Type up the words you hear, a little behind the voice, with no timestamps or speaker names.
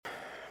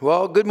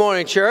Well, good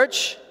morning,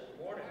 church.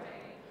 Good morning.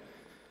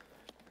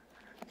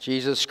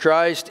 Jesus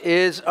Christ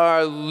is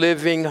our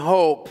living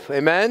hope.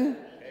 Amen?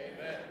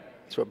 Amen?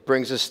 That's what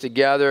brings us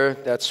together.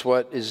 That's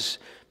what is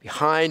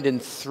behind and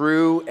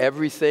through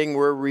everything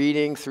we're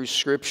reading through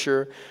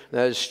Scripture.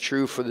 That is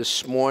true for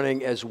this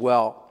morning as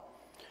well.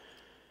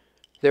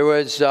 There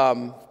was,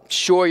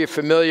 sure you're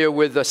familiar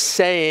with the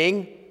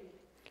saying,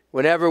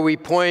 whenever we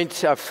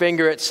point a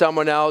finger at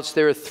someone else,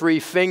 there are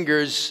three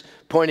fingers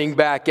pointing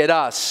back at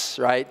us,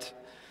 right?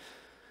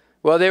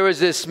 Well, there was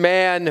this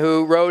man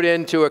who wrote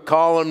into a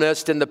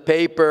columnist in the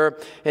paper,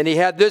 and he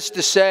had this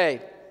to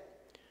say.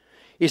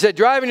 He said,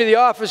 driving to the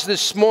office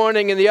this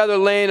morning in the other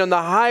lane on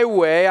the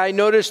highway, I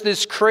noticed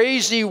this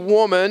crazy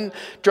woman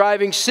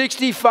driving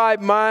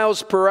 65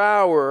 miles per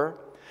hour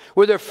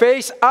with her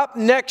face up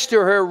next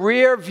to her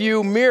rear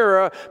view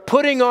mirror,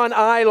 putting on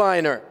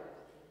eyeliner.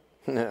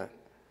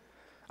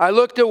 I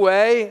looked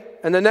away,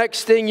 and the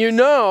next thing you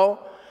know,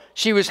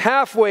 she was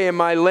halfway in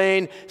my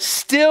lane,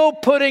 still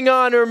putting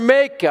on her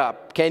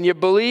makeup. Can you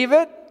believe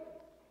it?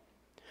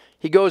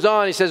 He goes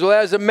on, he says, well,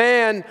 as a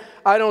man,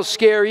 I don't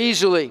scare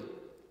easily.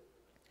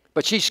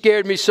 But she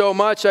scared me so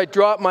much, I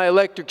dropped my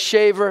electric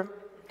shaver,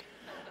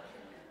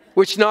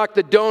 which knocked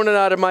the donut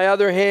out of my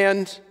other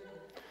hand.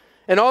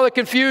 And all the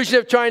confusion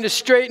of trying to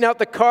straighten out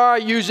the car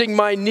using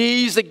my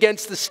knees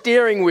against the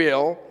steering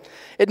wheel,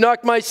 it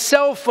knocked my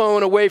cell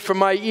phone away from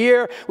my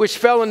ear, which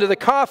fell into the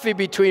coffee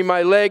between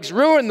my legs,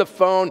 ruined the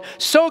phone,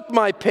 soaked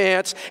my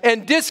pants,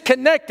 and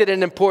disconnected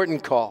an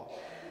important call.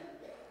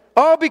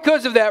 All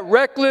because of that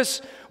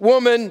reckless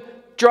woman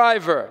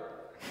driver.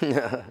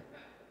 Now,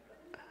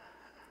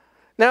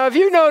 have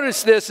you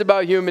noticed this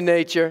about human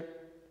nature?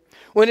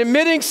 When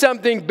admitting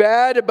something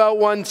bad about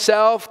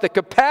oneself, the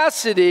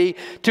capacity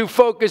to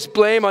focus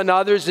blame on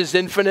others is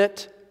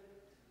infinite.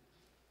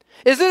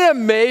 Isn't it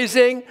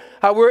amazing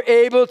how we're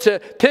able to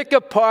pick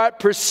apart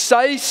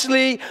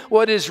precisely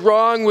what is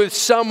wrong with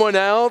someone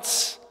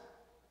else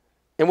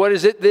and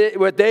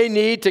what they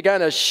need to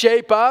kind of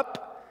shape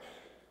up,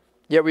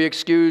 yet we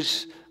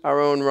excuse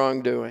our own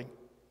wrongdoing?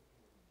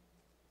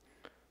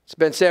 It's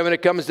been said when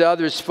it comes to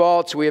others'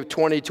 faults, we have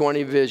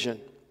 20/20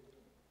 vision,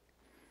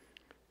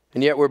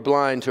 and yet we're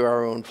blind to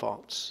our own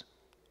faults.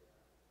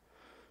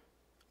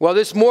 Well,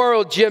 this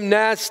moral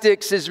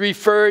gymnastics is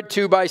referred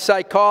to by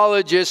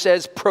psychologists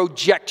as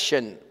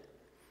projection.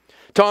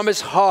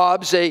 Thomas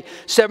Hobbes, a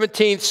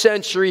 17th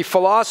century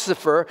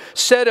philosopher,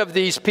 said of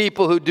these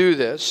people who do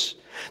this,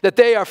 that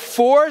they are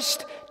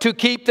forced to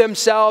keep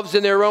themselves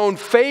in their own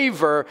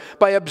favor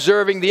by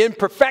observing the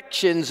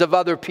imperfections of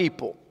other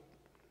people.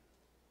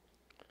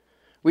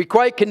 We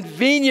quite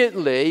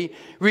conveniently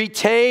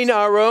retain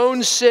our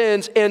own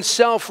sins and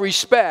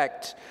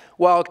self-respect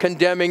while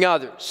condemning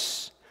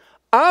others.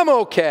 I'm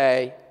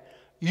okay,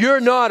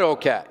 you're not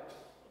okay.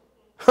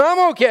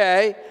 I'm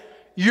okay,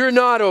 you're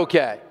not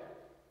okay.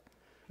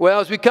 Well,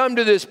 as we come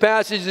to this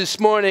passage this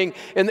morning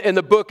in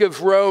the book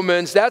of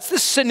Romans, that's the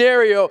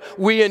scenario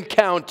we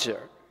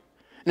encounter.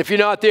 And if you're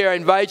not there, I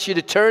invite you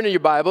to turn in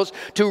your Bibles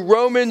to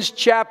Romans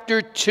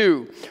chapter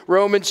 2.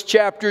 Romans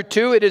chapter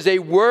 2, it is a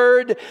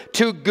word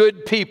to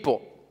good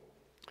people.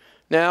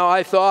 Now,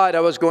 I thought I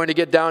was going to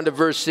get down to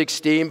verse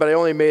 16, but I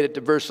only made it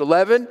to verse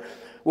 11.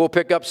 We'll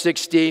pick up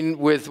 16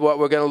 with what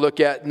we're going to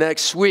look at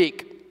next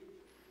week.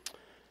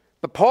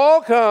 But Paul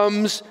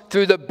comes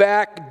through the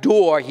back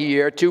door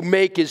here to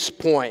make his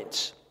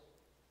points.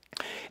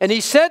 And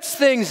he sets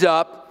things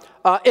up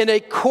in a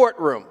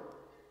courtroom.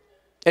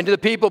 And to the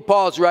people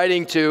Paul's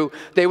writing to,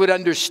 they would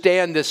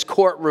understand this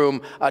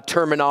courtroom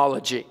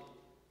terminology.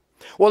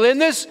 Well, in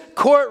this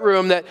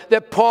courtroom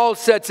that Paul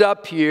sets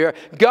up here,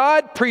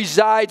 God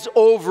presides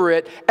over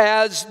it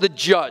as the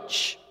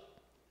judge.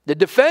 The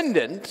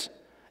defendant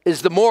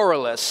is the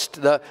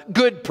moralist, the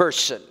good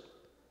person.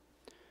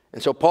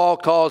 And so Paul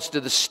calls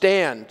to the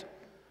stand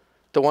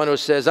the one who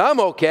says, I'm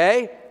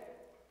okay,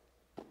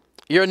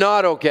 you're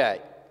not okay.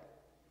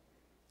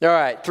 All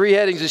right, three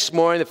headings this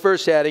morning. The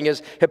first heading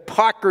is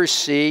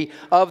hypocrisy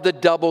of the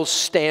double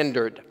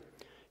standard.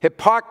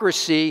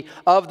 Hypocrisy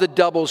of the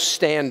double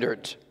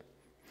standard.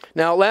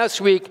 Now, last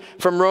week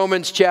from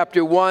Romans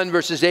chapter 1,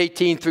 verses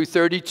 18 through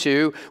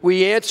 32,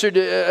 we answered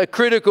a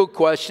critical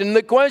question.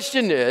 The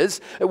question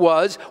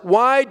was,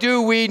 why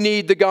do we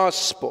need the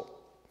gospel?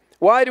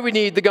 Why do we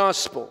need the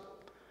gospel?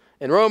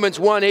 And Romans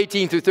 1,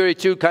 18 through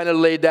 32 kind of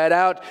laid that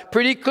out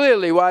pretty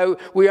clearly, why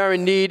we are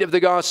in need of the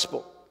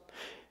gospel.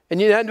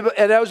 And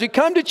as we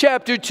come to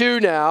chapter 2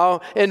 now,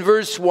 in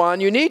verse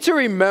 1, you need to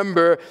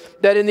remember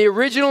that in the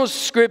original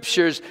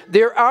scriptures,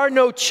 there are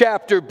no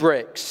chapter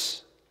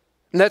breaks.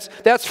 And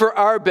that's for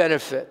our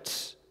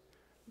benefit.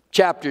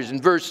 Chapters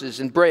and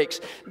verses and breaks.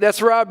 That's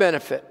for our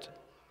benefit.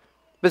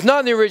 But it's not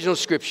in the original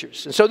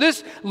scriptures. And so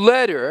this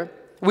letter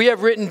we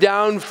have written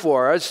down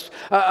for us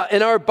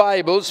in our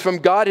Bibles from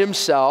God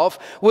himself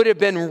would have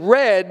been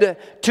read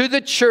to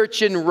the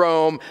church in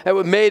Rome that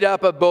was made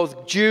up of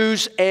both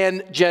Jews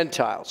and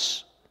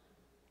Gentiles.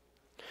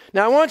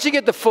 Now, I want you to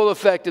get the full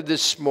effect of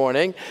this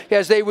morning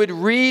as they would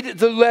read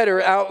the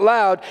letter out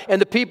loud,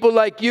 and the people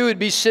like you would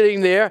be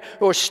sitting there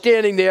or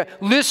standing there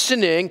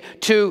listening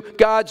to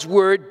God's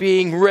word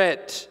being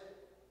read.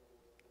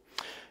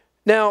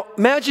 Now,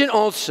 imagine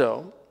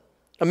also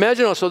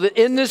that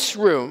in this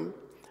room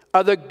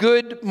are the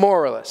good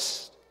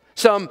moralists,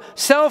 some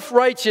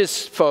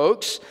self-righteous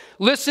folks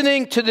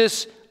listening to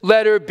this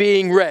letter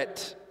being read.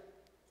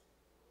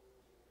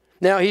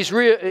 Now, he's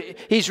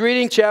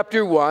reading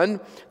chapter 1,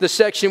 the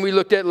section we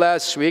looked at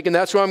last week, and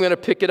that's where I'm going to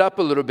pick it up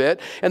a little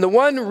bit. And the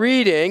one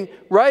reading,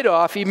 right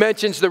off, he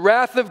mentions the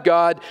wrath of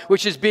God,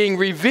 which is being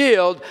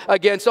revealed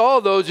against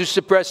all those who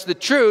suppress the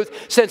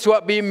truth, since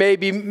what may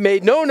be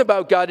made known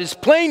about God is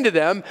plain to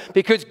them,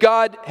 because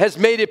God has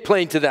made it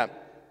plain to them.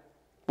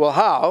 Well,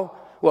 how?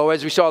 Well,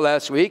 as we saw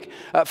last week,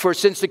 for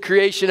since the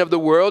creation of the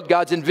world,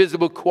 God's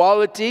invisible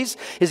qualities,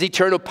 his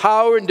eternal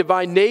power and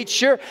divine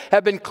nature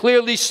have been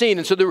clearly seen.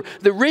 And so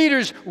the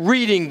reader's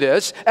reading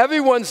this,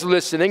 everyone's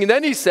listening, and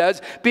then he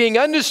says, being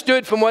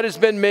understood from what has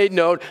been made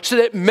known, so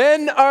that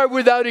men are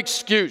without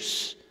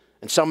excuse.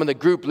 And some in the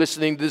group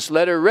listening to this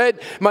letter read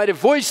might have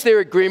voiced their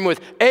agreement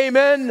with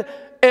amen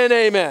and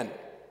amen.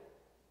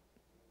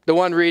 The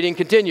one reading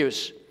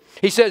continues.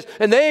 He says,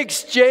 and they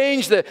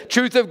exchanged the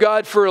truth of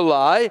God for a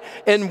lie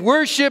and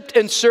worshiped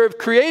and served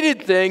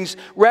created things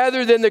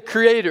rather than the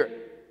Creator.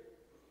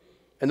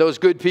 And those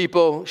good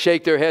people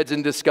shake their heads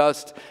in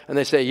disgust and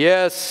they say,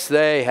 yes,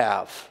 they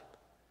have.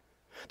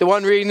 The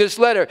one reading this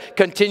letter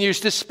continues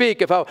to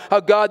speak of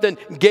how God then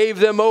gave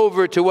them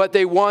over to what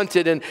they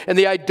wanted, and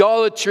the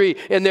idolatry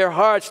in their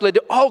hearts led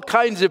to all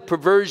kinds of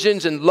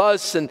perversions and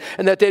lusts, and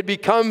that they'd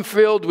become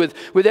filled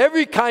with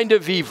every kind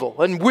of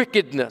evil and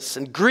wickedness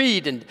and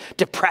greed and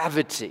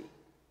depravity.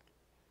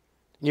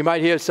 You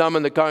might hear some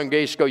in the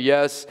congregation go,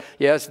 yes,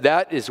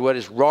 that is what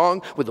is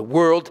wrong with the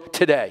world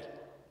today.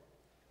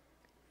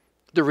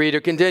 The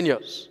reader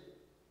continues.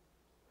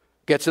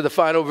 Gets to the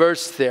final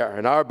verse there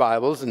in our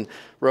Bibles in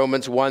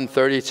Romans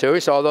 1:32. He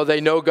says, although they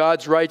know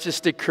God's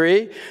righteous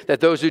decree that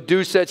those who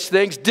do such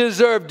things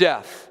deserve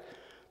death,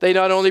 they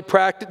not only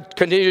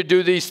continue to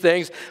do these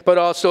things, but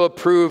also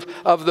approve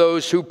of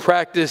those who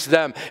practice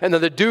them. And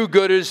then the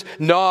do-gooders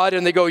nod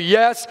and they go,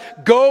 yes,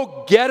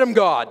 go get them,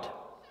 God.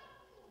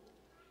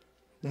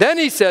 Then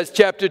he says,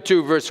 chapter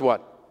 2, verse 1.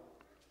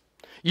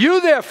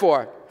 You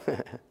therefore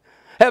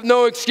have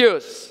no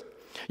excuse.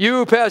 You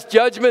who pass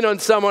judgment on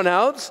someone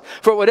else,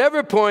 for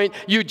whatever point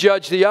you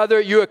judge the other,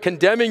 you are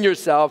condemning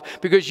yourself,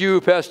 because you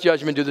who pass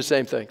judgment do the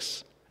same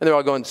things. And they're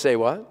all going to say,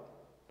 what?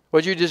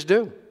 What did you just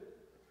do?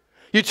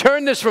 You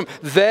turned this from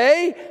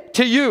they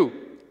to you.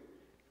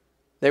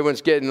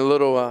 Everyone's getting a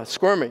little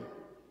squirmy.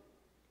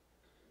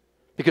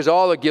 Because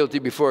all are guilty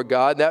before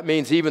God. That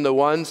means even the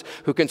ones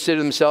who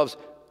consider themselves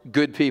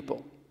good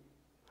people.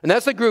 And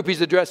that's the group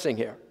he's addressing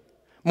here.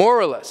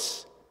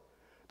 Moralists.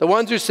 The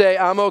ones who say,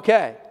 I'm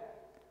okay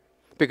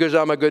because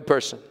I'm a good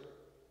person.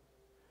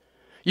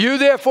 You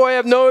therefore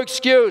have no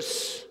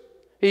excuse,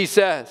 he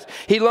says.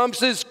 He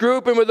lumps this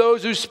group in with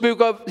those he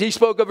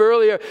spoke of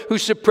earlier, who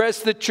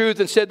suppressed the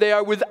truth and said they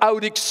are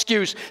without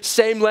excuse.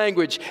 Same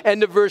language.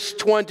 End of verse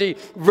 20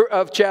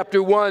 of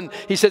chapter 1.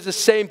 He says the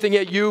same thing.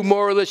 Yet you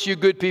moralists, you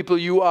good people,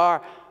 you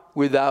are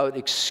without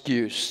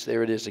excuse.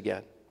 There it is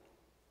again.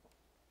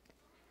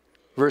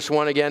 Verse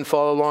 1 again,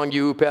 follow along,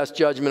 you who pass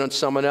judgment on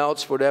someone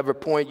else. For whatever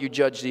point you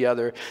judge the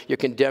other, you're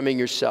condemning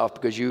yourself,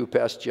 because you who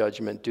pass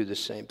judgment do the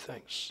same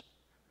things.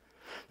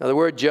 Now the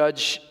word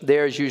judge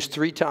there is used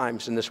 3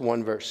 times in this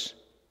one verse.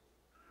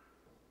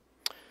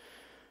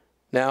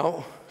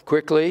 Now,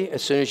 quickly,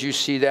 as soon as you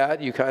see that,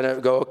 you kind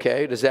of go,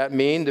 okay, does that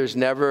mean there's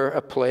never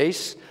a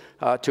place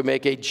to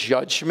make a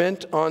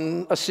judgment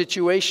on a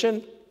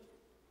situation?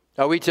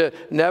 Are we to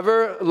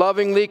never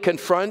lovingly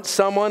confront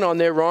someone on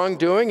their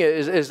wrongdoing?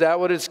 Is that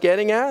what it's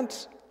getting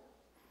at?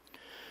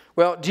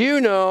 Well, do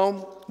you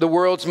know the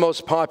world's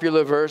most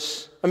popular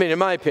verse? I mean, in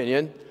my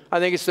opinion, I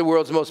think it's the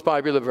world's most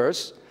popular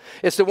verse.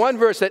 It's the one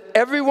verse that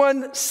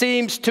everyone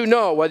seems to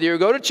know. Whether you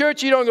go to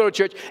church or you don't go to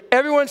church,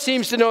 everyone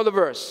seems to know the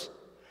verse.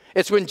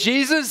 It's when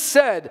Jesus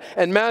said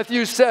in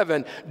Matthew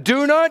 7,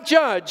 do not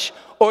judge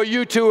or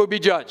you too will be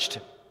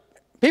judged.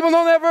 People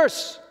know that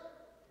verse.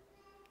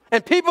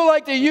 And people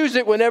like to use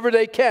it whenever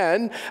they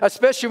can,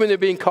 especially when they're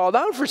being called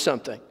out for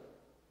something.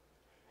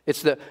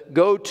 It's the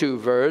go-to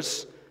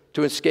verse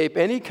to escape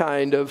any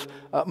kind of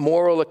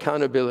moral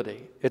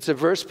accountability. It's a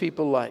verse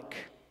people like.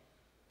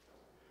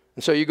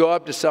 And so you go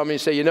up to somebody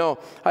and say, you know,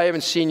 I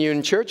haven't seen you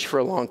in church for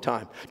a long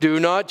time. Do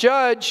not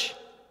judge.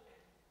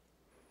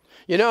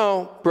 You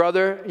know,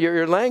 brother,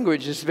 your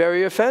language is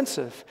very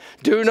offensive.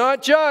 Do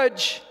not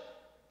judge.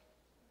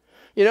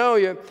 You know,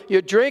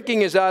 your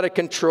drinking is out of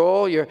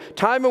control. Your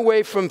time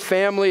away from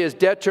family is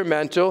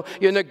detrimental.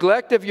 Your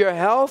neglect of your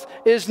health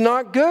is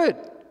not good.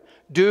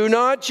 Do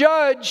not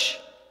judge.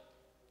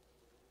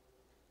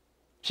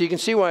 So you can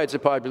see why it's a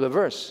popular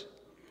verse.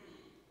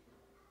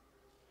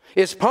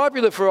 It's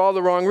popular for all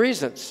the wrong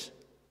reasons.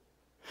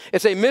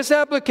 It's a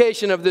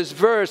misapplication of this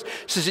verse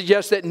to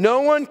suggest that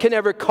no one can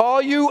ever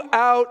call you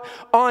out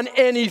on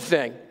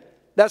anything.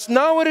 That's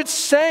not what it's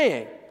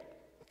saying.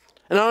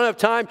 And I don't have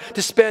time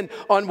to spend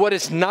on what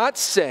it's not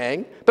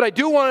saying, but I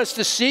do want us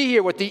to see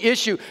here what the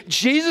issue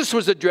Jesus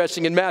was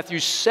addressing in Matthew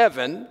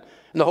 7, and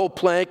the whole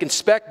plank and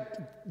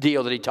speck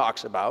deal that he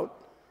talks about.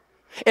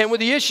 And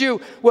with the issue,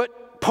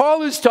 what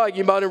Paul is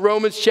talking about in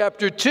Romans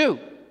chapter 2, is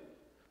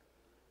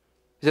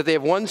that they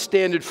have one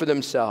standard for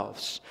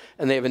themselves,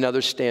 and they have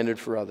another standard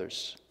for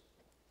others.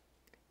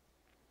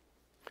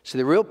 So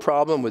the real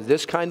problem with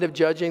this kind of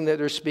judging that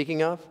they're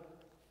speaking of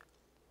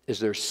is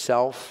their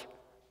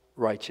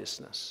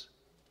self-righteousness.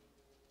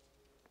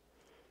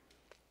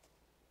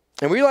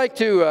 And we like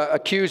to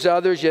accuse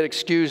others, yet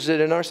excuse it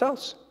in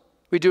ourselves.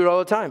 We do it all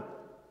the time.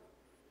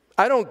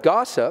 I don't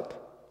gossip.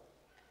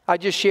 I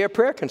just share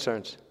prayer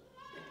concerns.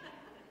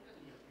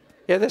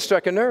 Yeah, that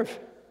struck a nerve.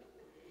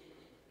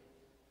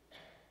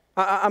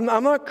 I'm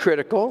not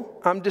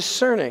critical. I'm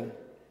discerning.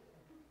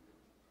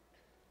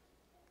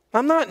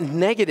 I'm not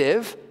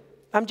negative.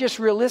 I'm just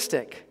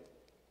realistic.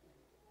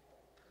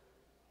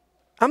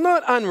 I'm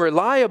not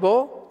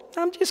unreliable.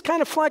 I'm just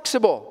kind of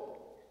flexible.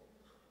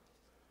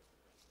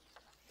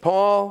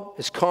 Paul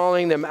is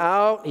calling them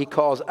out. He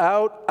calls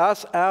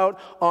us out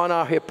on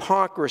our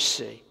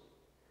hypocrisy.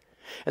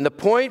 And the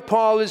point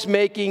Paul is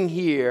making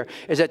here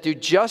is that to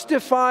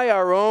justify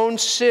our own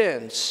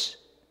sins,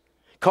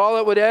 call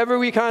it whatever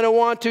we kind of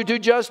want to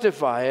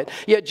justify it,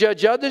 yet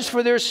judge others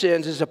for their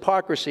sins is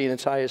hypocrisy in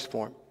its highest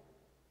form.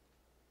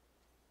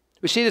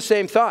 We see the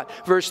same thought.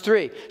 Verse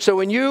 3. So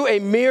when you, a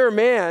mere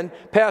man,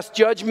 pass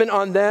judgment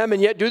on them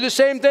and yet do the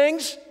same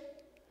things,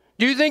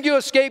 do you think you'll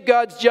escape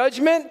God's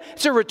judgment?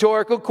 It's a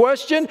rhetorical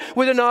question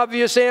with an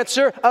obvious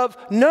answer of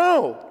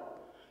no.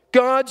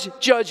 God's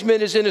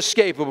judgment is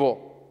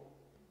inescapable.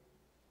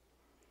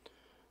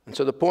 And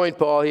so the point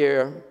Paul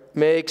here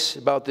makes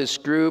about this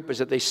group is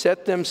that they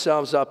set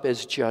themselves up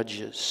as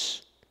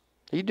judges.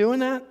 Are you doing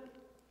that?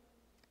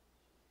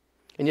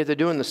 And yet they're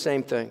doing the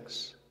same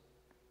things.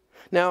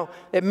 Now,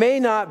 it may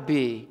not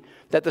be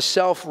that the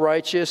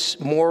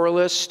self-righteous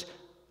moralist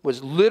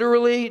was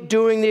literally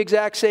doing the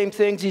exact same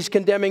things he's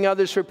condemning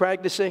others for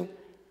practicing.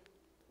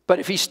 But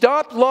if he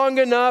stopped long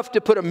enough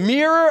to put a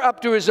mirror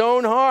up to his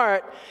own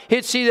heart,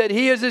 he'd see that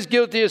he is as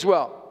guilty as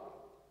well.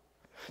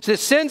 So the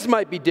sins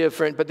might be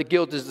different, but the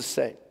guilt is the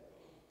same.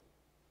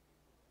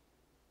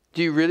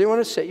 Do you really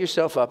want to set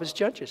yourself up as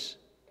judges?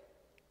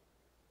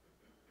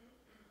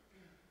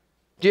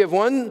 Do you have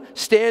one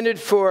standard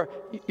for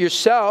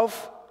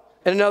yourself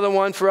and another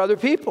one for other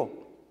people?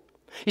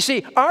 You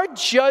see, our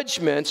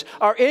judgments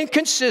are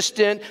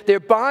inconsistent, they're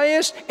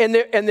biased, and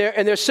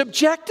they're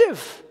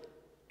subjective.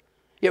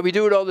 Yet we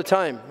do it all the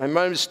time. I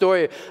remember the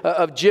story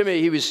of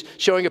Jimmy. He was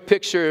showing a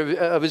picture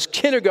of his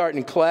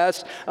kindergarten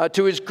class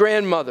to his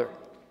grandmother.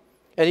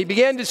 And he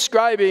began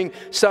describing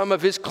some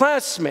of his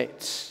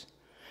classmates.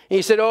 And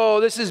he said,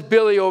 oh, this is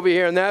Billy over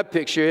here in that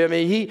picture. I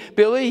mean,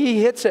 Billy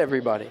hits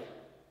everybody.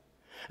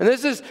 And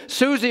this is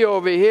Susie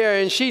over here,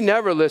 and she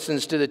never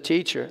listens to the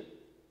teacher.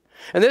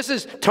 And this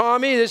is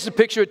Tommy. This is a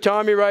picture of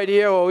Tommy right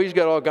here. Oh, he's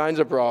got all kinds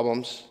of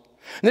problems.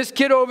 And this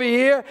kid over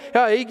here,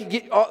 he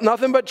get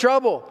nothing but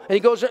trouble. And he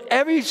goes,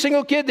 every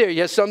single kid there, he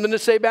has something to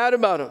say bad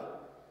about him.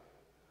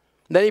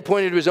 And then he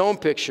pointed to his own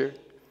picture.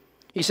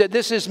 He said,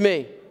 this is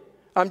me.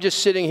 I'm just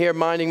sitting here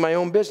minding my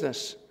own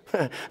business.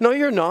 No,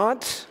 you're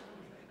not.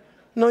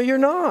 No, you're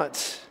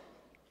not.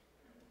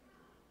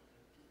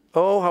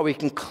 Oh, how we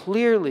can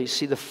clearly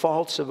see the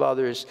faults of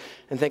others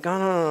and think,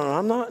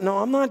 oh, no,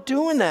 I'm not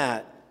doing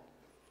that.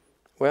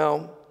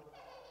 Well,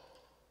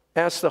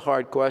 ask the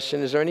hard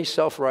question. Is there any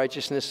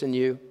self-righteousness in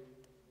you?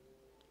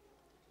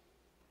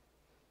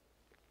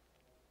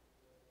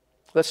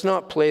 Let's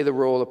not play the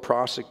role of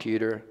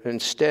prosecutor.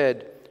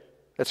 Instead,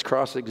 let's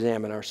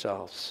cross-examine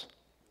ourselves.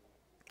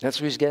 That's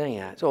what he's getting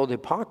at. It's all the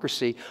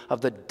hypocrisy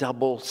of the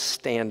double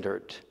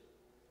standard.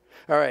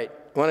 All right,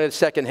 one of the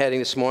second heading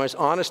this morning is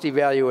honest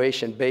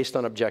evaluation based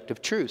on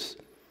objective truth.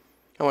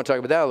 I want to talk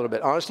about that a little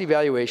bit. Honest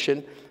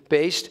evaluation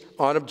based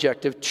on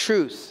objective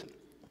truth.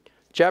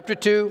 Chapter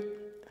 2,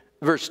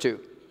 verse 2.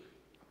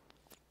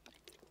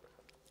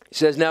 He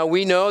says, now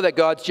we know that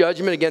God's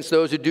judgment against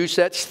those who do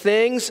such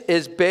things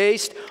is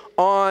based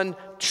on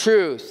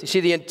truth. You see,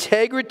 the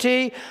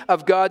integrity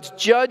of God's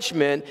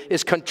judgment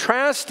is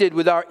contrasted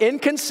with our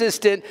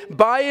inconsistent,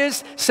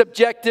 biased,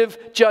 subjective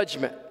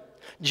judgment.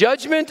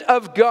 Judgment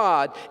of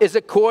God is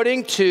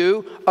according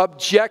to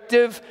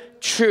objective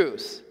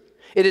truth.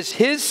 It is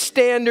His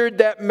standard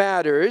that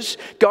matters.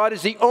 God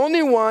is the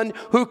only one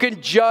who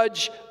can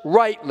judge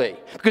rightly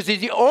because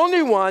He's the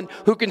only one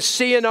who can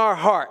see in our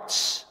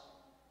hearts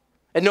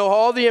and know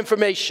all the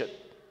information.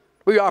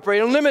 We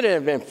operate on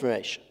limited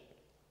information.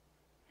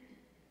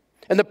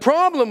 And the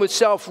problem with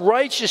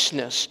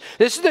self-righteousness,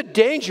 this is the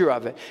danger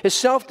of it, is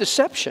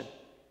self-deception.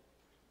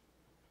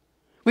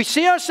 We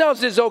see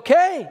ourselves as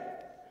okay,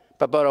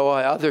 but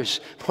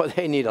others,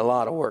 they need a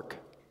lot of work.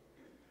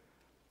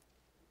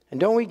 And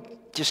don't we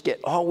just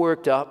get all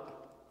worked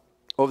up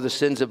over the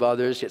sins of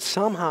others, yet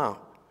somehow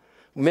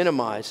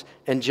minimize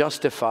and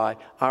justify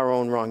our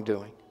own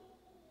wrongdoing?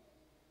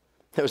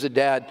 There was a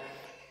dad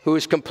who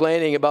was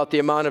complaining about the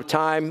amount of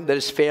time that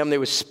his family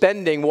was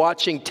spending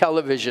watching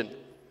television.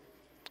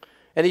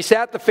 And he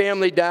sat the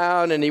family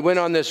down and he went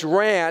on this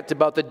rant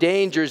about the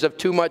dangers of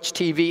too much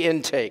TV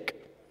intake.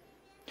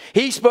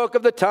 He spoke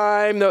of the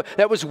time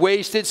that was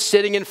wasted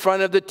sitting in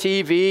front of the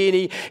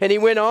TV, and he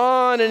went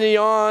on and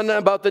on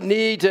about the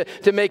need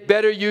to make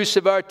better use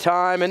of our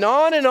time. And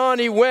on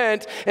he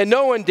went, and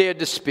no one dared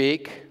to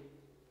speak.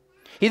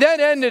 He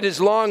then ended his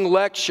long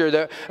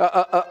lecture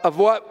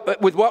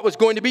with what was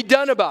going to be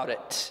done about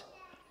it.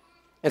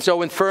 And so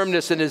with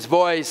firmness in his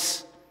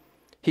voice,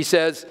 he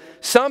says,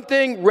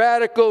 "Something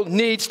radical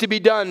needs to be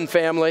done,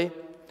 family.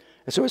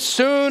 And so as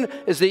soon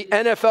as the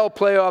NFL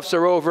playoffs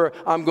are over,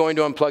 I'm going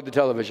to unplug the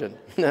television."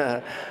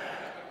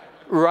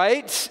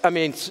 Right? I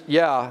mean,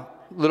 yeah,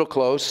 a little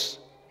close.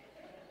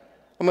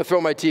 I'm going to throw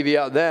my TV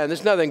out then.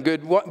 There's nothing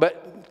good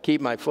but keep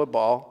my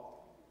football.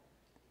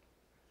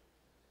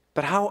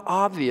 But how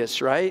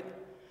obvious, right,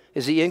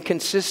 is the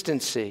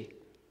inconsistency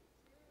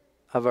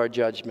of our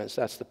judgments?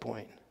 That's the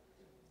point.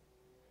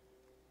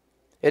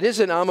 It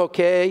isn't I'm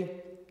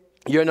okay,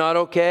 you're not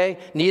okay.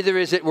 Neither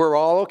is it we're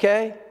all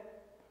okay.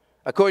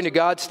 According to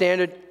God's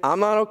standard,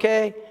 I'm not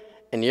okay,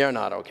 and you're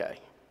not okay.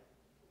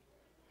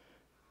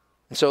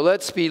 And so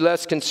let's be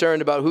less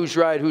concerned about who's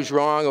right, who's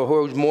wrong, or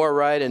who's more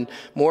right and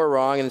more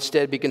wrong, and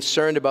instead be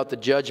concerned about the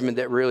judgment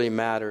that really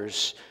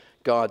matters,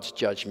 God's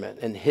judgment.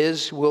 And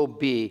His will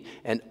be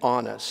an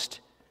honest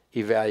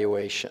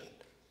evaluation.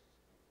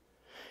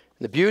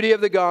 The beauty of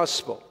the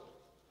gospel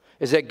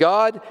is that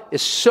God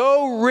is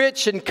so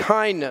rich in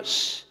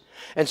kindness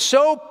and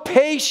so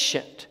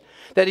patient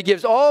that He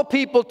gives all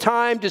people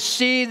time to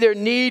see their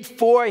need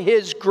for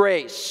His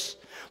grace.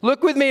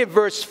 Look with me at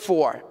verse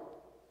 4.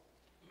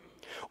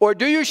 Or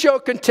do you show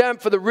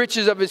contempt for the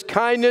riches of His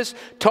kindness,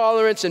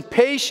 tolerance, and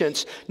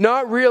patience,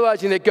 not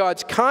realizing that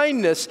God's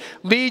kindness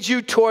leads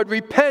you toward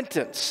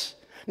repentance?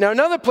 Now,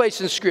 another place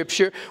in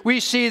Scripture, we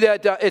see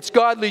that it's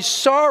godly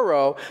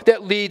sorrow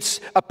that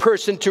leads a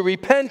person to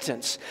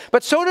repentance.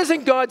 But so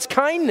doesn't God's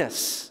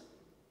kindness.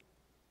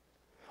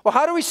 Well,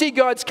 how do we see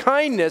God's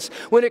kindness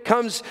when it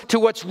comes to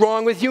what's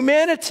wrong with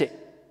humanity?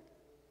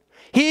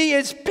 He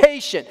is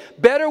patient.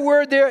 Better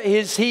word there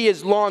is He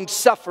is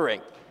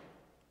long-suffering.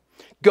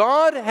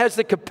 God has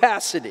the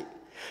capacity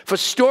for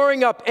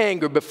storing up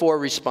anger before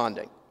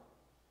responding.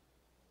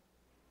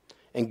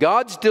 And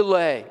God's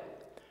delay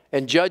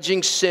in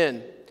judging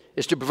sin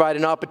is to provide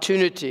an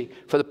opportunity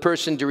for the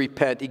person to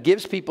repent. He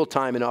gives people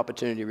time and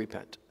opportunity to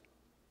repent.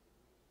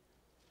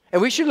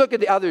 And we should look at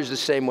the others the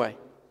same way.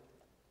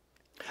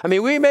 I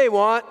mean, we may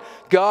want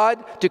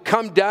God to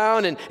come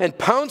down and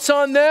pounce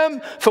on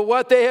them for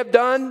what they have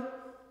done.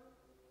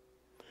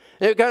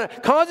 And it kind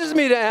of causes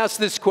me to ask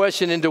this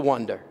question and to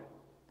wonder.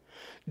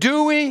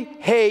 Do we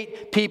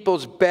hate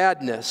people's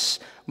badness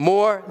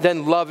more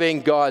than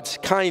loving God's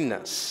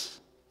kindness?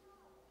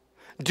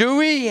 Do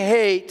we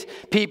hate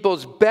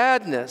people's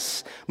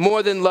badness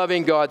more than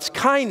loving God's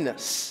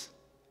kindness?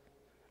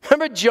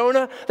 Remember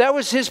Jonah? That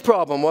was his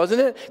problem,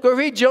 wasn't it? Go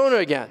read Jonah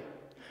again.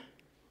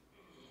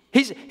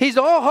 He's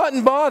all hot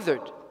and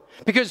bothered.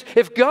 Because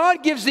if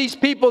God gives these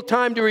people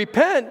time to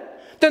repent,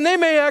 then they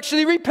may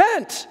actually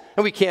repent.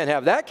 And we can't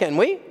have that, can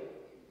we?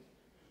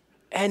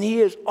 And he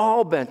is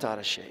all bent out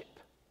of shape.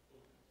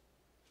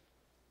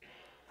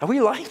 Are we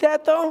like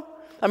that, though?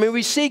 I mean,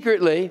 we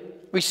secretly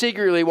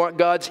want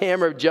God's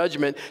hammer of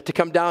judgment to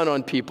come down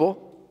on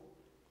people,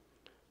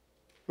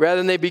 rather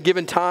than they be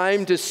given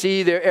time to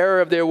see their error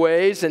of their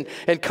ways and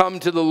come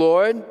to the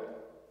Lord.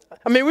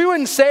 I mean, we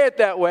wouldn't say it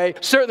that way,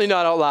 certainly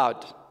not out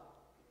loud.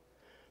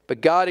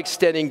 But God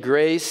extending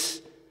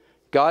grace,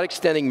 God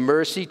extending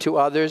mercy to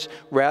others,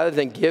 rather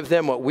than give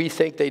them what we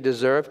think they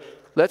deserve,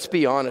 let's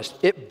be honest,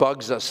 it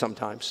bugs us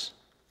sometimes.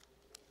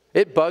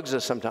 It bugs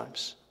us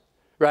sometimes,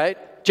 right?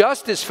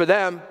 Justice for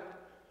them.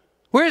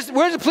 Where's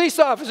the police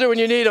officer when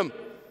you need him?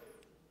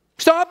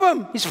 Stop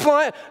him. He's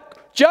flying.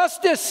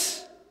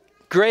 Justice.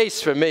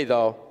 Grace for me,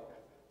 though.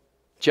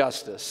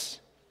 Justice.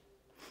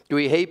 Do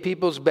we hate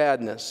people's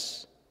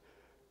badness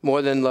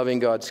more than loving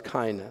God's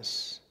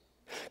kindness?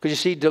 Because you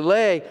see,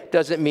 delay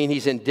doesn't mean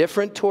he's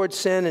indifferent towards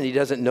sin and he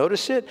doesn't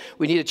notice it.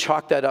 We need to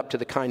chalk that up to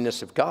the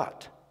kindness of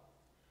God.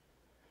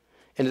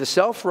 And the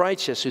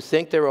self-righteous who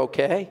think they're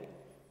okay,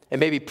 and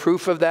maybe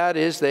proof of that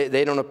is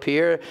they don't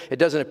appear, it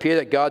doesn't appear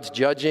that God's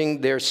judging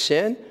their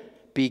sin,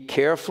 be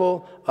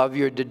careful of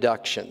your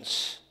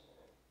deductions.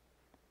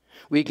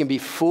 We can be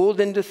fooled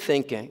into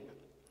thinking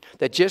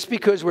that just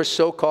because we're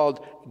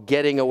so-called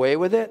getting away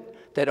with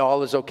it, that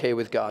all is okay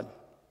with God.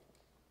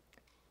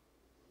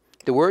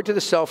 The word to the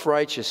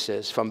self-righteous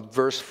is, from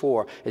verse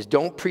 4, is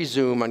don't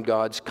presume on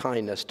God's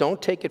kindness. Don't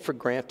take it for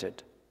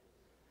granted.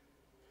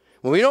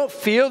 When we don't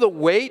feel the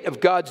weight of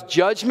God's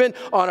judgment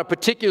on a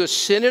particular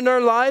sin in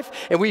our life,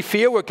 and we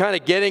feel we're kind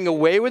of getting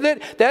away with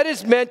it, that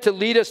is meant to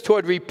lead us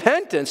toward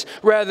repentance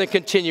rather than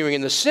continuing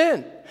in the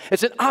sin.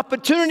 It's an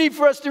opportunity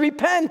for us to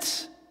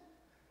repent.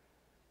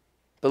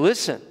 But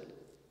listen,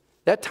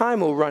 that time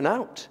will run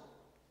out.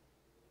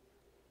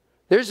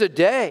 There's a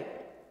day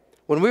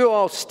when we will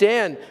all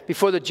stand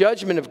before the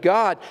judgment of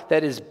God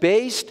that is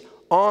based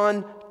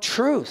on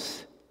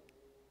truth.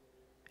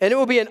 And it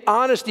will be an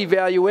honest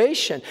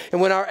evaluation. And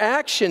when our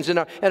actions and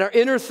our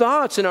inner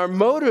thoughts and our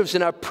motives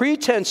and our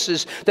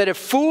pretenses that have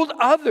fooled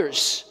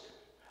others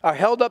are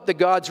held up to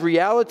God's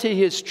reality,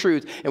 His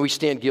truth, and we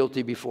stand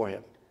guilty before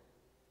Him.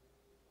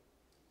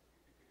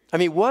 I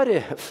mean, what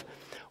if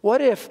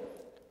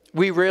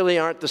we really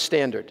aren't the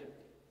standard?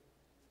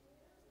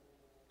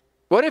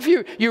 What if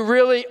you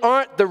really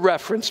aren't the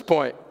reference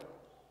point?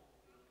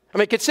 I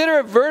mean, consider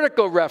a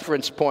vertical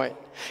reference point.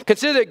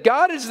 Consider that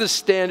God is the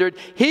standard.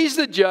 He's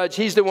the judge.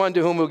 He's the one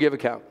to whom we'll give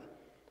account.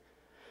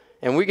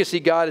 And we can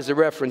see God as a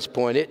reference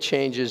point. It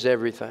changes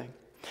everything.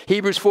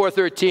 Hebrews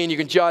 4:13, you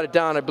can jot it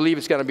down. I believe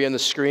it's going to be on the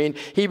screen.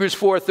 Hebrews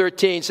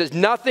 4:13 says,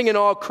 nothing in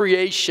all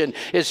creation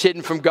is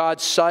hidden from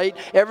God's sight.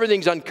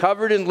 Everything's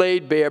uncovered and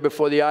laid bare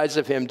before the eyes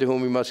of Him to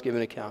whom we must give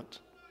an account.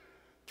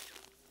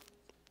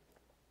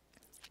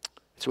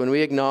 It's when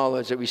we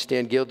acknowledge that we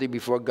stand guilty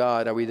before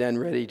God, are we then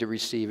ready to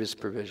receive His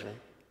provision?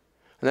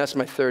 And that's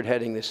my third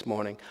heading this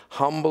morning.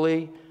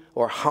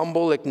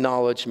 Humble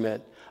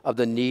acknowledgement of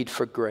the need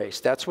for grace.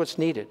 That's what's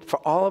needed for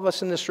all of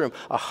us in this room.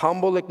 A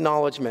humble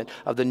acknowledgement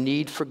of the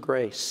need for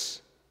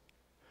grace.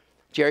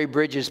 Jerry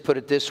Bridges put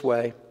it this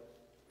way.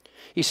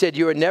 He said,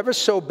 you are never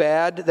so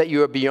bad that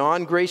you are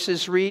beyond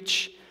grace's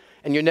reach,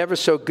 and you're never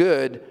so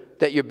good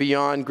that you're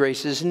beyond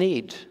grace's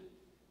need.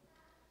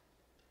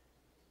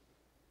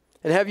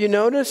 And have you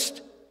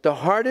noticed the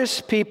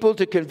hardest people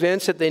to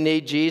convince that they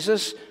need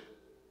Jesus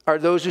are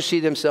those who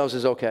see themselves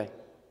as okay?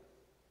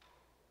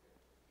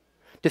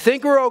 To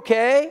think we're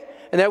okay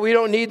and that we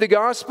don't need the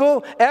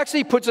gospel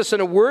actually puts us in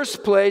a worse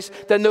place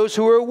than those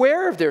who are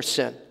aware of their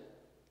sin.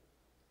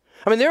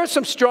 I mean, there are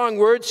some strong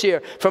words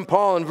here from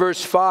Paul in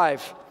verse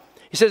 5.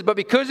 He says, but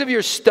because of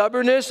your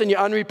stubbornness and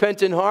your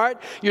unrepentant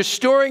heart, you're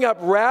storing up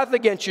wrath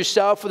against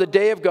yourself for the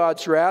day of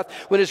God's wrath.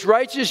 When His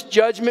righteous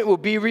judgment will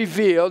be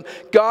revealed,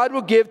 God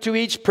will give to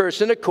each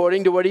person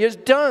according to what he has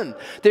done.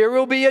 There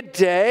will be a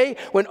day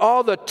when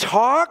all the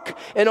talk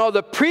and all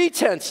the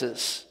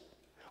pretenses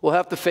will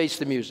have to face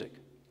the music.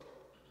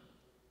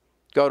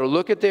 God will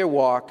look at their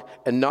walk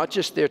and not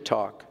just their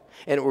talk,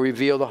 and it will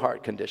reveal the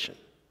heart condition.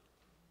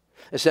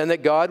 It's then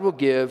that God will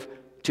give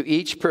to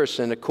each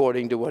person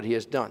according to what he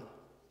has done.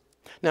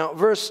 Now,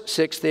 verse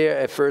 6 there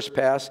at first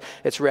pass,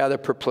 it's rather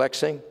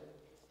perplexing.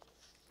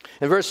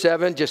 And verse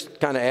 7 just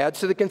kind of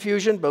adds to the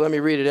confusion, but let me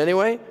read it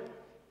anyway.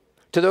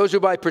 To those who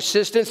by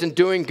persistence in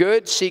doing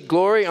good seek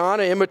glory,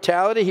 honor,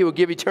 immortality, He will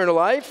give eternal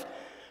life.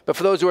 But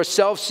for those who are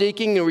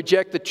self-seeking and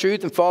reject the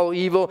truth and follow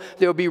evil,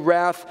 there will be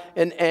wrath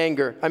and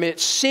anger. I mean, it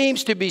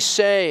seems to be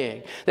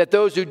saying that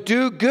those who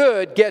do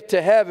good get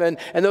to heaven,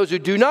 and those who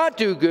do not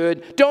do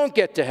good don't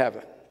get to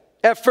heaven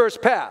at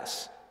first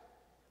pass.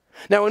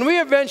 Now, when we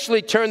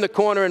eventually turn the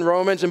corner in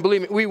Romans, and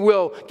believe me, we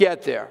will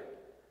get there.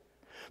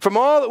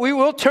 We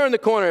will turn the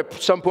corner at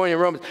some point in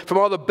Romans, from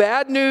all the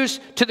bad news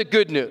to the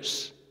good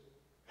news.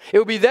 It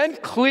will be then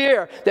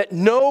clear that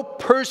no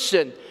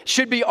person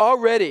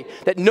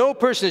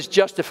is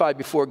justified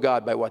before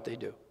God by what they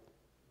do.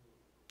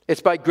 It's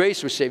by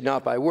grace we're saved,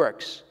 not by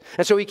works.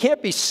 And so we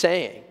can't be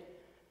saying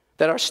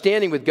that our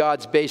standing with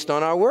God's based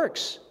on our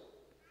works.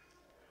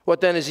 What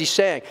then is he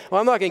saying?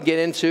 Well, I'm not going to get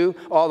into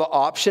all the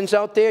options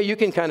out there. You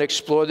can kind of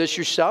explore this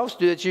yourselves.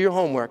 Do that to your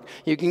homework.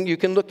 You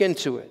can look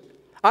into it.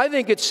 I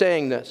think it's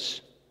saying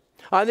this.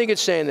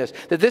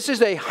 That this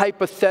is a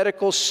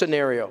hypothetical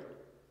scenario.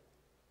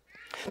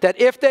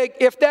 That if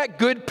that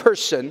good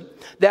person,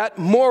 that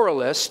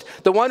moralist,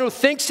 the one who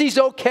thinks he's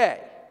okay,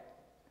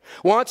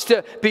 wants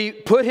to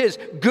put his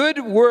good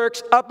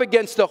works up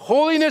against the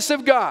holiness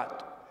of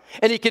God,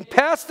 and he can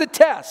pass the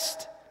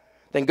test,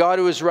 then God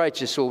who is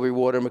righteous will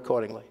reward him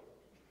accordingly.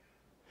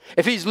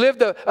 If he's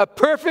lived a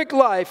perfect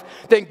life,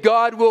 then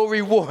God will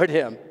reward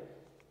him.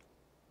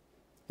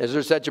 Is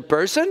there such a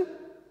person?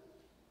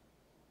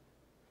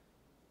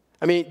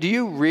 I mean, do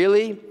you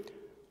really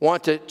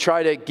want to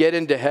try to get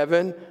into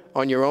heaven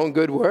on your own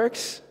good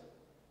works?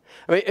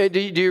 I mean, do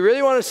you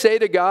really want to say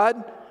to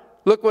God,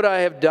 look what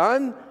I have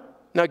done,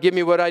 now give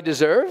me what I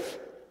deserve?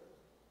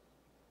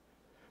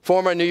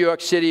 Former New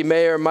York City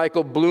Mayor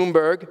Michael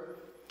Bloomberg,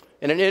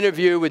 in an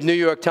interview with New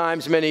York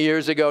Times many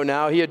years ago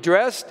now, he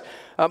addressed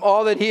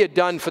all that he had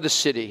done for the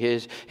city,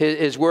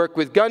 his work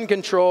with gun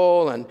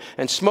control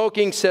and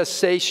smoking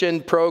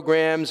cessation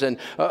programs and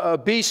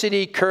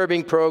obesity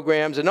curbing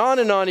programs, and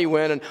on he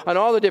went, on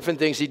all the different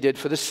things he did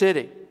for the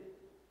city.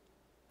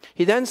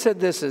 He then said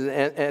this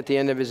at the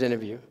end of his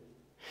interview.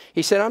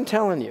 He said, I'm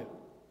telling you,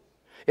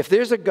 if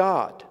there's a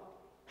God,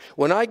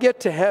 when I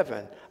get to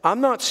heaven, I'm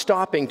not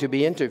stopping to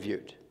be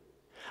interviewed.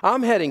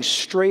 I'm heading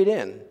straight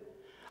in.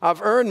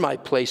 I've earned my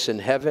place in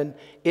heaven.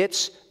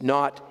 It's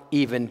not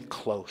even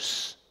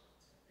close.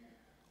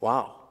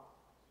 Wow.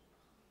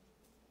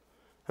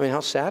 I mean,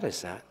 how sad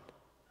is that?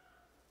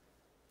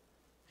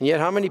 And yet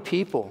how many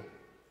people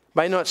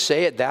might not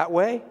say it that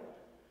way,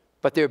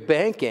 but they're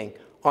banking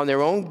on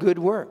their own good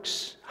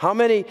works? How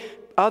many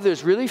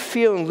others really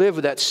feel and live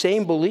with that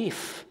same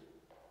belief?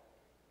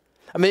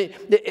 I mean,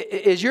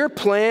 is your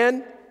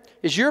plan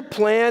as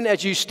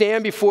you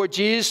stand before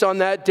Jesus on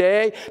that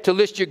day to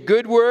list your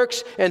good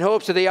works in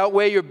hopes that they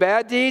outweigh your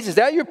bad deeds? Is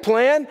that your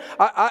plan?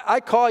 I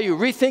call you,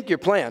 rethink your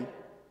plan.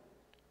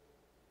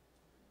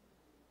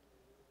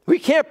 We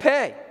can't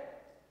pay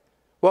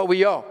what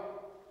we owe.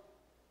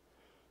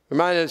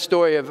 Reminded of the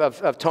story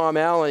of Tom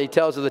Allen. He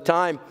tells of the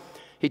time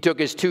he took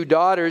his 2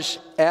 daughters,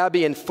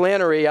 Abby and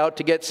Flannery, out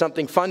to get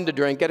something fun to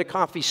drink at a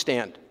coffee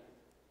stand.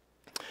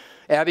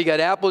 Abby got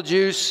apple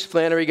juice,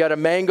 Flannery got a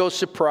mango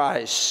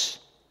surprise.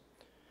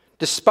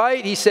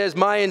 Despite, he says,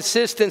 my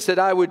insistence that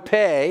I would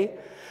pay,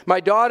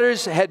 my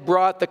daughters had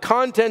brought the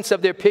contents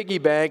of their piggy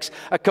banks,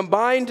 a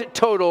combined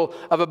total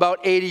of about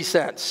 80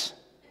 cents.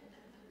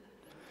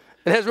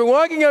 And as we're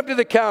walking up to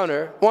the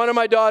counter, one of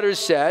my daughters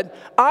said,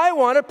 I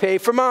want to pay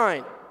for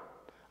mine.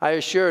 I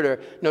assured her,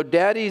 no,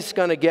 Daddy's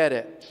going to get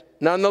it.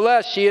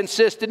 Nonetheless, she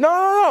insisted,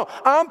 no,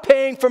 I'm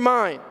paying for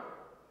mine.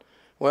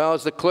 Well,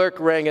 as the clerk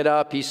rang it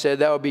up, he said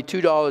that would be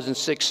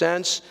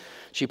 $2.06.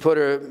 She put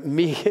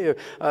her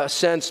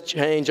cents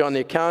change on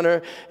the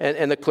counter,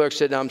 and the clerk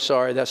said, I'm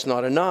sorry, that's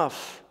not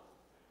enough.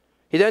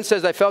 He then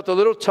says, I felt a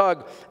little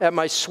tug at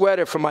my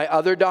sweater from my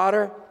other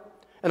daughter,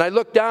 and I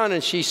looked down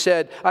and she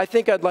said, I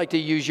think I'd like to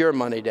use your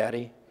money,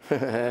 Daddy.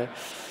 Yeah,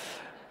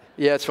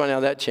 it's funny how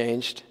that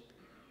changed.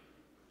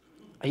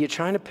 Are you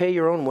trying to pay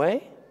your own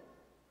way?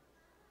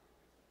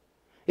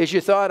 Is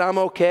your thought, I'm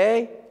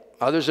okay,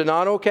 others are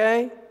not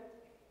okay?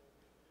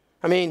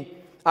 I mean,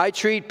 I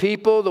treat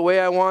people the way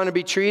I want to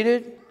be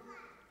treated.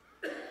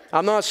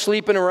 I'm not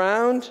sleeping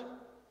around.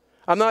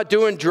 I'm not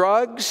doing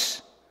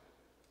drugs.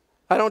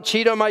 I don't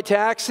cheat on my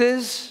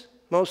taxes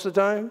most of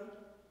the time.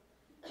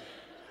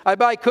 I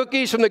buy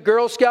cookies from the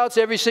Girl Scouts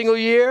every single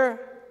year.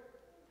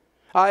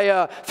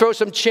 I throw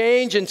some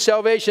change in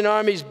Salvation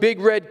Army's big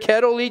red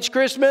kettle each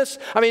Christmas.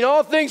 I mean,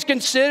 all things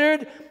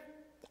considered,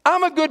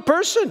 I'm a good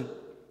person.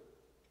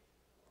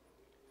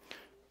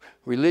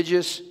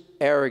 Religious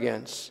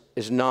arrogance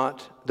is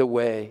not the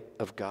way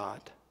of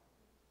God.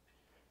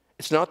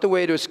 It's not the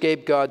way to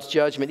escape God's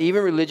judgment.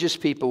 Even religious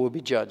people will be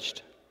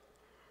judged.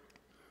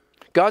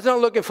 God's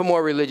not looking for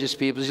more religious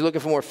people. He's looking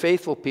for more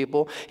faithful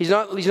people. He's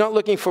not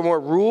looking for more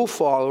rule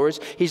followers.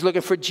 He's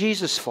looking for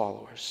Jesus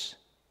followers.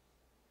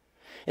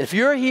 And if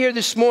you're here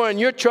this morning,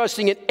 you're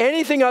trusting in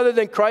anything other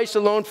than Christ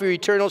alone for your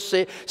eternal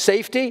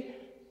safety,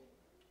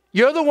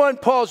 you're the one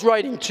Paul's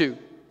writing to.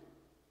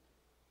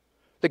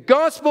 The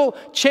gospel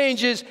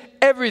changes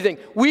everything.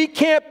 We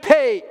can't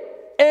pay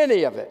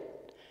any of it.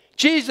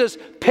 Jesus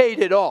paid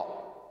it all.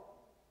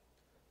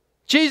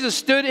 Jesus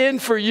stood in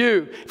for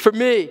you, for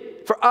me,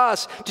 for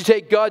us to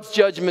take God's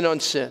judgment on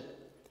sin.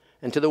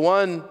 And to the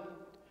one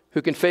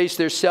who can face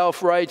their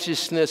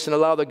self-righteousness and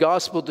allow the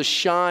gospel to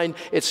shine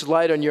its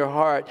light on your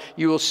heart,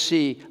 you will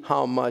see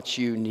how much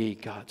you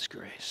need God's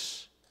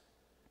grace.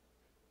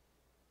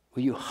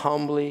 Will you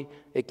humbly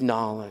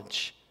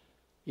acknowledge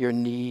your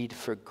need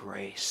for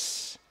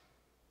grace?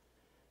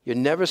 You're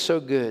never so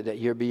good that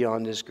you're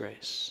beyond His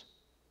grace.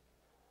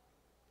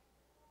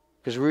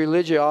 Because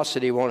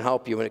religiosity won't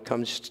help you when it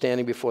comes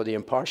standing before the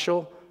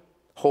impartial,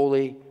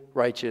 holy,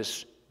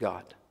 righteous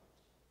God.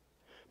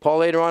 Paul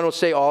later on will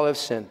say, all have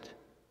sinned.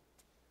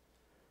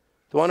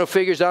 The one who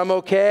figures I'm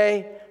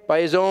okay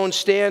by his own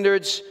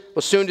standards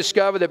will soon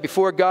discover that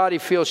before God he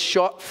falls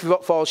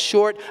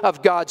short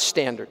of God's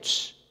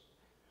standards.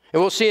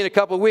 And we'll see in a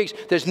couple of weeks,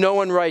 there's no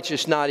one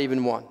righteous, not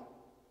even one.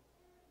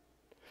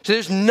 So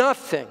there's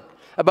nothing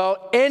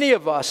about any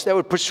of us that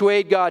would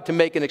persuade God to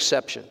make an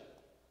exception.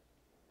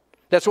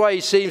 That's why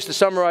he seems to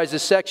summarize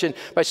this section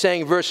by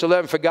saying in verse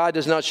 11, for God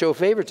does not show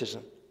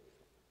favoritism.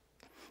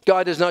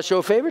 God does not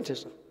show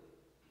favoritism.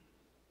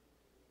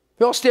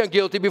 We all stand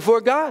guilty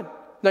before God.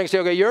 Now you can say,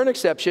 okay, you're an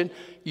exception.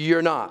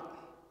 You're not.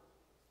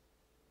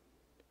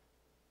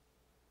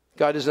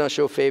 God does not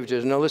show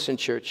favoritism. Now listen,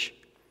 church.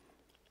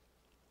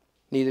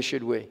 Neither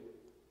should we.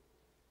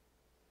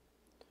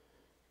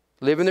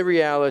 Live in the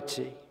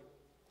reality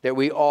that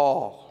we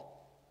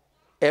all,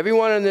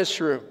 everyone in this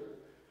room,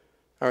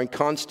 are in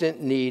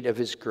constant need of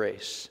His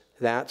grace.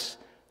 That's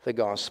the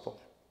gospel.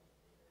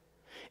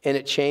 And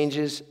it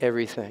changes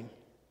everything.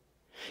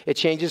 It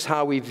changes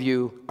how we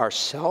view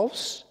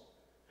ourselves,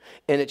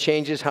 and it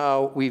changes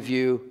how we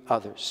view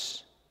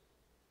others.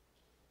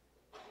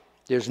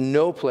 There's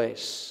no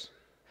place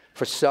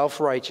for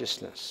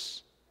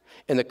self-righteousness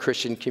in the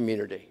Christian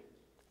community.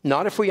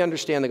 Not if we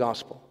understand the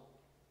gospel.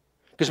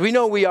 Because we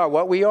know we are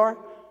what we are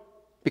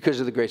because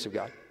of the grace of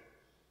God.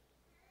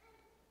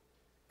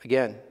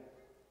 Again,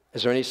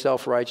 is there any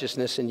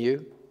self-righteousness in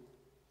you?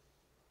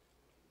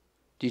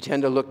 Do you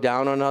tend to look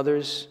down on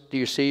others? Do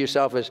you see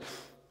yourself as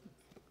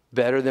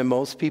better than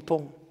most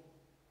people?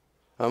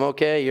 I'm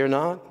okay, you're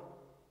not?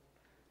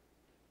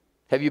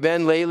 Have you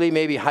been lately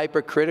maybe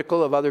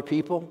hypercritical of other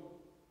people?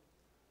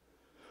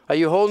 Are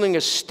you holding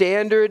a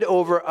standard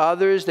over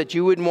others that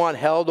you wouldn't want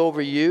held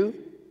over you?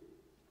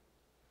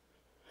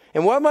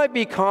 And what might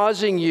be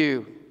causing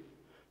you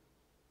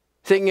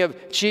Thinking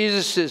of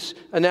Jesus'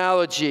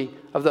 analogy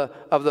of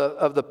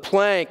the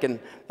plank and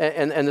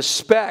the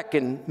speck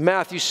in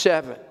Matthew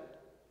 7.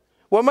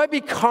 What might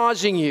be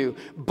causing you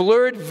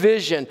blurred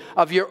vision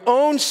of your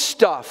own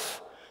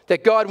stuff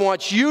that God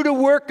wants you to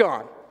work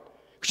on?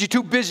 Because you're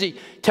too busy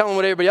telling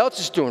what everybody else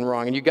is doing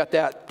wrong, and you got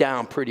that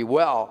down pretty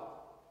well.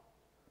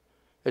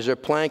 Is there a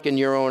plank in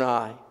your own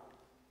eye?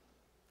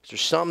 Is there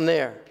something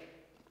there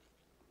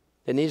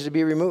that needs to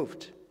be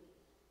removed?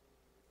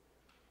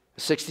 A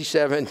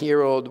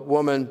 67-year-old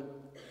woman,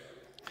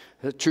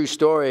 a true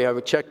story, I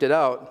checked it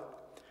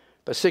out.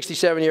 A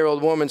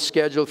 67-year-old woman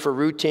scheduled for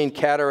routine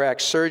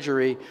cataract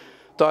surgery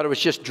thought it was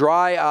just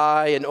dry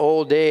eye and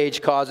old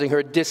age causing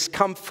her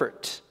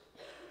discomfort.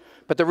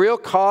 But the real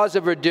cause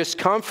of her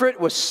discomfort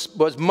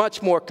was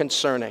much more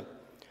concerning.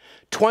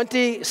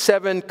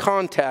 27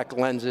 contact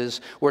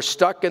lenses were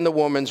stuck in the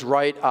woman's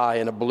right eye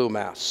in a blue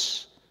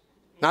mass.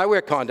 Now, I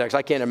wear contacts.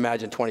 I can't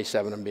imagine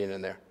 27 of them being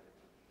in there.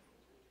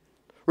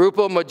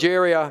 Rupal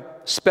Majaria,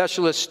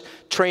 specialist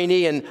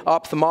trainee in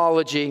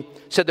ophthalmology,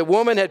 said the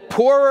woman had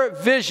poorer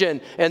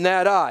vision in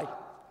that eye.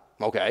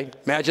 Okay,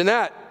 imagine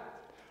that.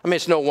 I mean,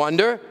 it's no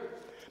wonder.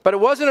 But it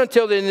wasn't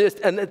until the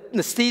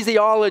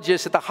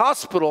anesthesiologist at the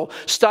hospital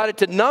started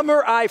to numb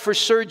her eye for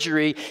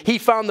surgery, he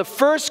found the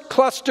first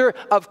cluster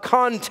of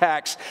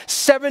contacts,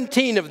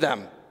 17 of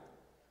them.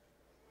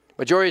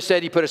 Majoria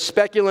said he put a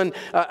speculum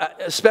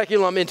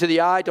into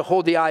the eye to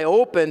hold the eye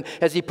open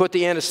as he put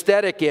the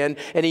anesthetic in,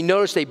 and he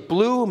noticed a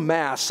blue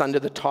mass under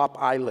the top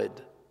eyelid.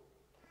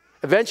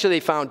 Eventually, they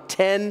found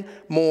 10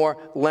 more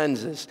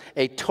lenses,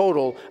 a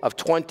total of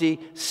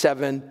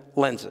 27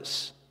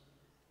 lenses.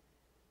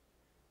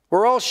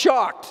 We're all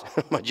shocked,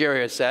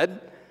 Majaria said.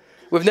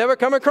 We've never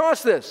come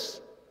across this.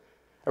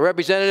 A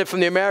representative from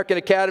the American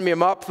Academy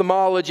of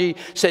Ophthalmology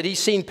said he's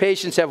seen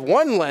patients have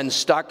one lens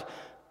stuck,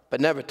 but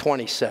never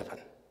 27.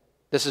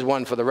 This is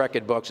one for the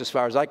record books, as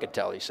far as I could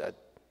tell, he said.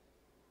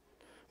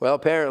 Well,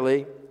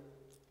 apparently,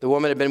 the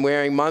woman had been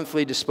wearing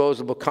monthly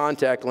disposable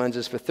contact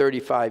lenses for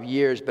 35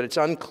 years, but it's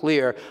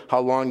unclear how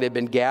long they've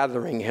been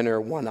gathering in her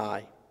one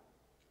eye.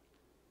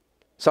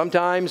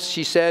 Sometimes,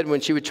 she said, when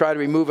she would try to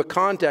remove a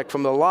contact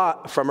from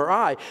her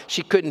eye,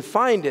 she couldn't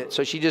find it,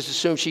 so she just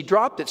assumed she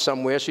dropped it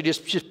somewhere, so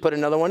just put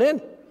another one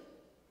in.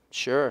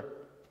 Sure.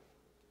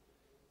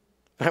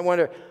 I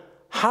wonder,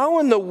 how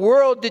in the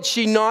world did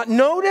she not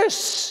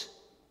notice?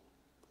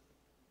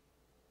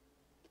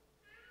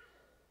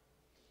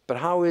 But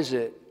how is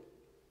it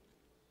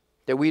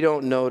that we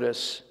don't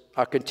notice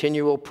our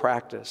continual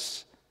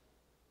practice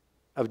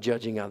of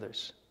judging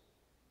others?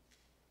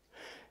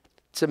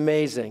 It's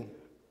amazing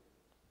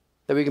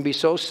that we can be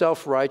so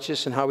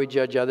self-righteous in how we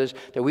judge others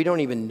that we don't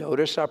even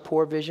notice our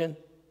poor vision.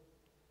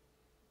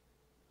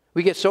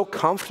 We get so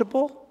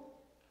comfortable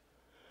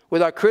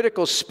with our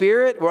critical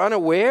spirit, we're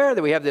unaware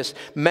that we have this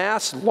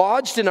mass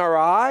lodged in our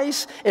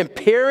eyes,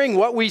 impairing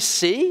what we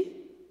see.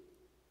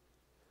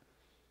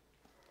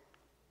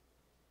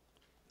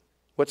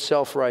 What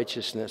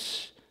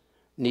self-righteousness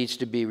needs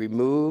to be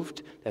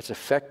removed that's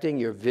affecting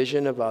your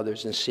vision of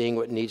others and seeing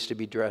what needs to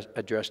be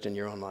addressed in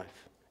your own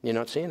life? You're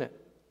not seeing it.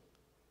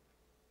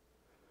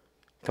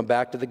 Come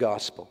back to the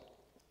gospel.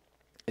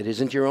 It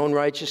isn't your own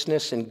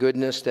righteousness and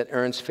goodness that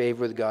earns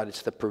favor with God.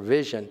 It's the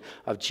provision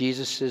of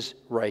Jesus'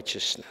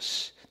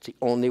 righteousness. It's the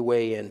only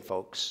way in,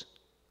 folks.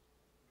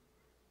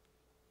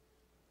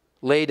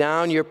 Lay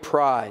down your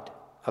pride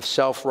of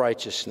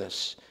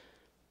self-righteousness,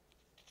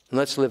 and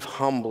let's live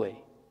humbly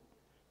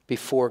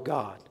before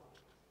God,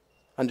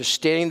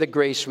 understanding the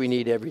grace we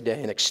need every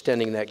day and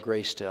extending that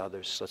grace to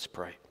others. Let's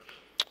pray.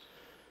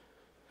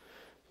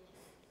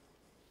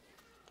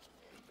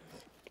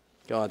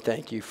 God,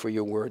 thank you for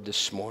your word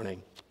this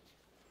morning.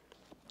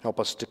 Help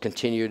us to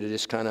continue to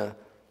just kind of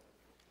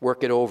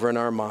work it over in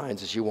our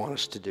minds as you want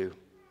us to do.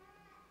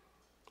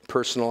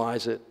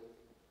 Personalize it.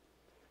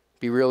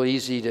 Be real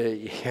easy to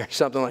hear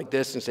something like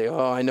this and say,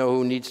 oh, I know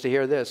who needs to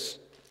hear this.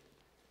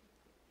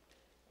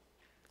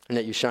 And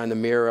that you shine the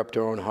mirror up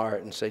to our own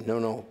heart and say,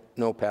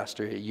 no,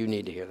 Pastor, you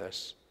need to hear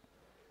this.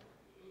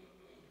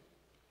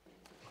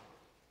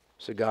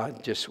 So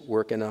God, just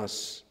work in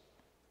us.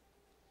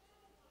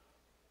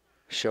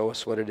 Show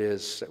us what it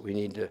is that we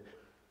need to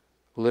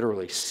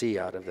literally see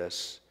out of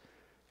this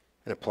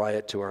and apply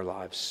it to our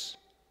lives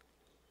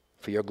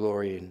for your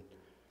glory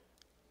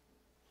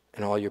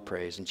and all your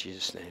praise. In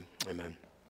Jesus' name, amen.